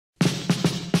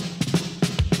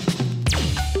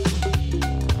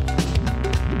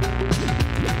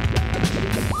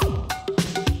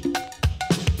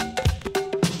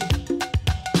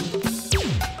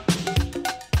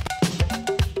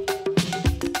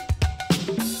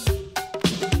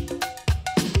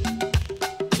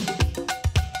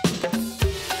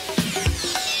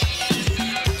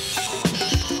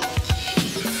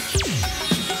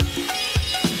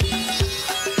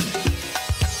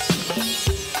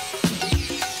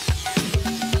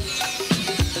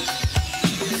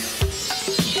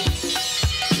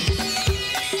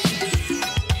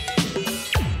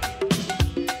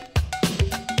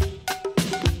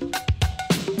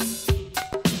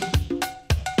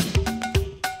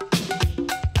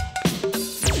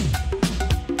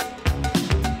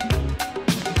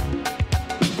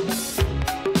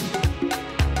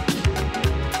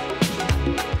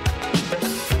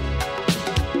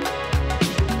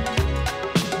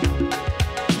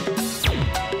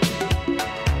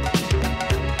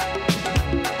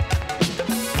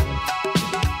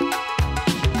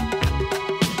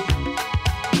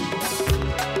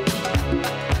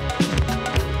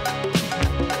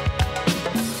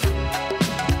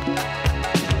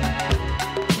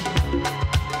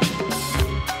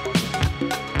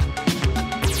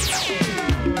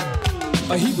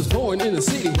in a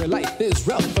city where life is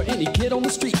rough. For any kid on the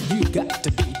street, you got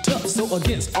to be tough. So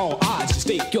against all odds, you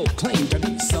stake your claim to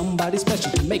be somebody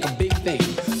special, to make a big thing.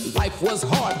 Life was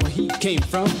hard where he came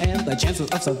from, and the chances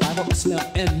of survival were slim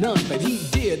and none. But he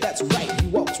did, that's right, he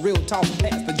walks real tall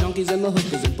past the junkies and the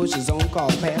hookers and pushes on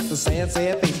cars, past the sad,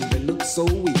 sad faces that look so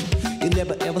weak. You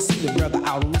never ever see the brother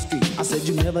out on the street. I said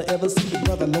you never ever see the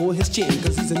brother lower his chin,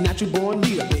 cause he's a natural born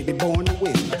leader, baby, born to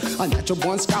win. A natural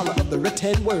born scholar of the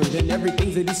written word, and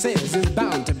everything that he says is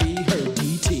bound to be heard.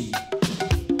 DT.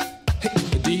 Hey,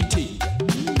 DT.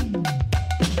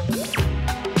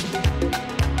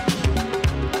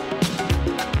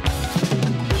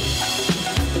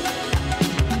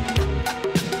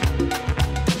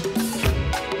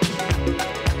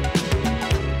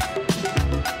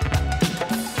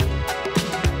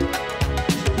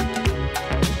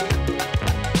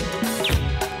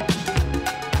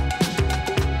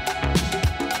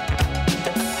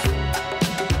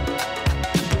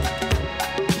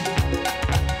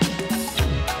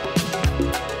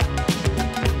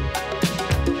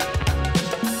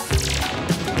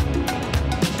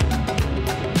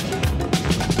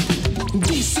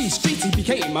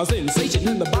 A sensation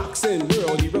in the boxing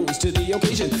world, he rose to the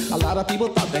occasion. A lot of people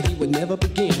thought that he would never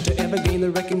begin to ever gain the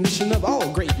recognition of all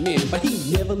great men, but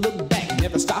he never looked back,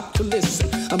 never stopped to listen.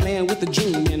 A man with a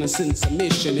dream and a sense of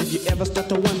mission. If you ever start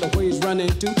to wonder where he's running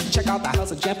to, check out the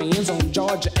House of Champions on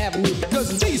Georgia Avenue,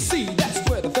 because in DC, that's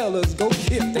where the fellas go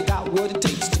if they got what it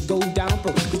takes to go down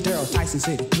pro. Cause Daryl Tyson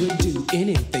said he could do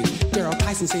anything. Daryl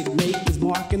Tyson said he'd make his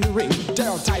mark in the ring.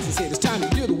 Daryl Tyson said it's time to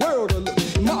give the world a look.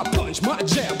 My punch, my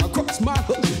jab, across my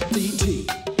hook. DT.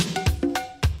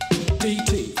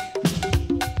 DT. DT.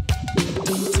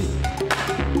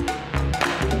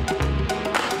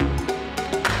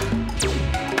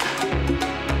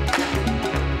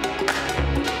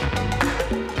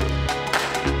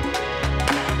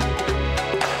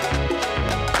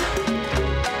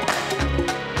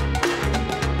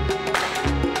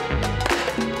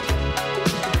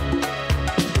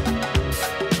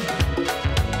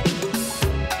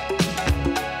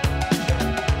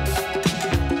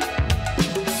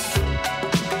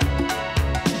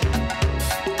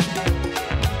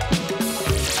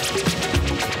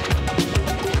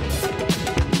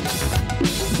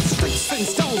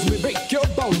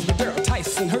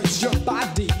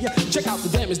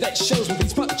 That shows with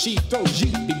these punchy throws.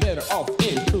 You'd be better off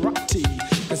in karate,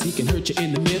 cause he can hurt you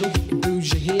in the middle, he can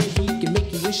bruise your head, he can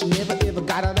make you wish you never ever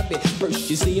got out of bed. First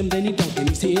you see him, then he don't, then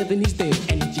he's here, then he's dead.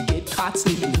 And if you get caught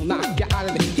sleeping, he'll knock you out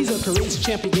of it. He's a courageous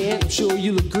champion, I'm sure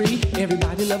you'll agree.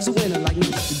 Everybody loves a winner like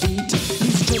Mr. DT.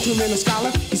 He's a gentleman, a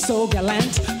scholar, he's so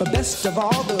gallant. But best of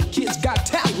all, the kid's got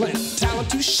talent. Talent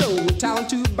to show, talent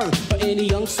to burn. For any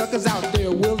young suckers out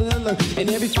there willing to learn. And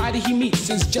every fighter he meets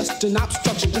is just an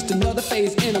obstruction, just another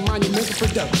phase in a monumental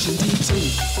production.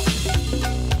 DT.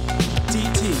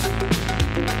 DT.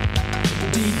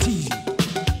 DT.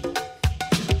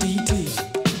 DT.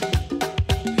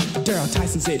 Daryl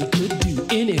Tyson said he could do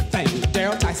anything.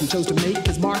 Daryl Tyson chose to make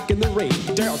his mark in the ring.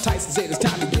 Daryl Tyson said it's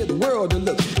time to give the world a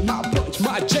look. My punch,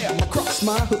 my jab, my cross,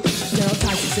 my hook. Daryl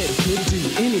Tyson said he could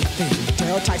do anything.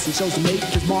 Daryl Tyson chose to make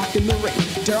his mark in the ring.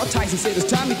 Daryl Tyson said it's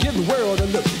time to give the world a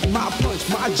look. My punch,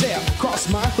 my jab, cross,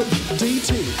 my hook.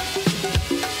 DT.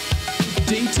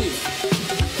 DT.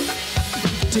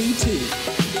 DT.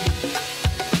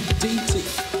 DT.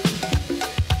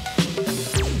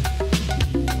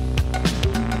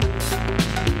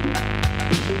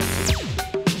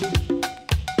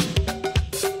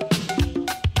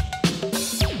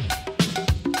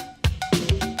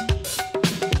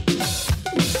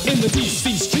 In the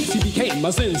DC streets, he became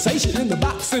a sensation. In the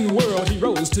boxing world, he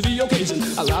rose to the occasion.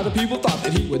 A lot of people thought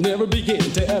that he would never begin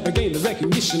to ever gain the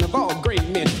recognition of all great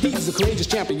men. He's a courageous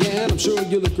champion, I'm sure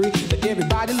you'll agree that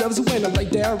everybody loves a winner like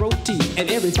Daryl T. And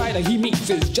every fighter he meets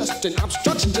is just an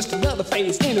obstruction, just another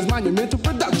phase in his monumental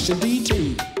production.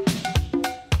 DT.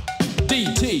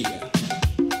 DT.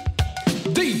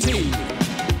 DT.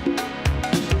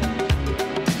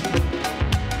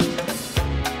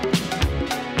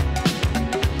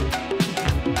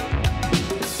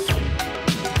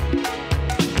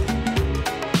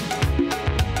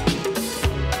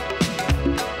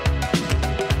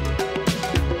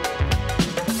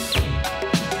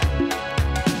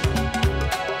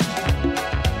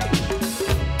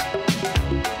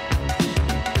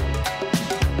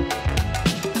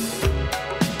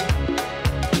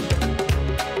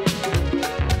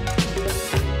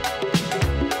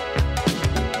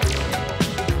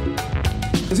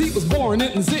 was born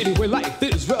in the city where life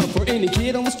is rough. For any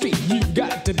kid on the street, you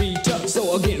got to be tough.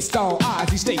 So against all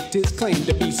odds, he staked his claim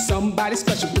to be somebody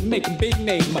special to make a big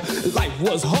name. Life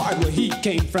was hard where he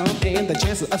came from, and the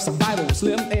chances of survival were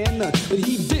slim and none. But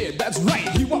he did, that's right,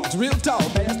 he walked real tall,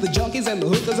 past the junkies and the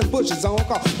hookers and pushers on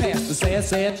call, past the sad,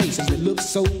 sad faces that look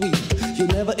so weak. You'll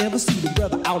never ever see the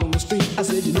brother out on the street. I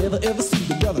said you never ever see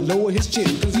the brother lower his chin,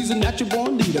 cause he's a natural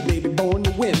born leader, baby, born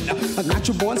to win. A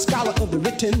natural born scholar of the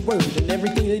written word, and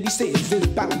everything that he says is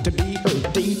bound to be heard.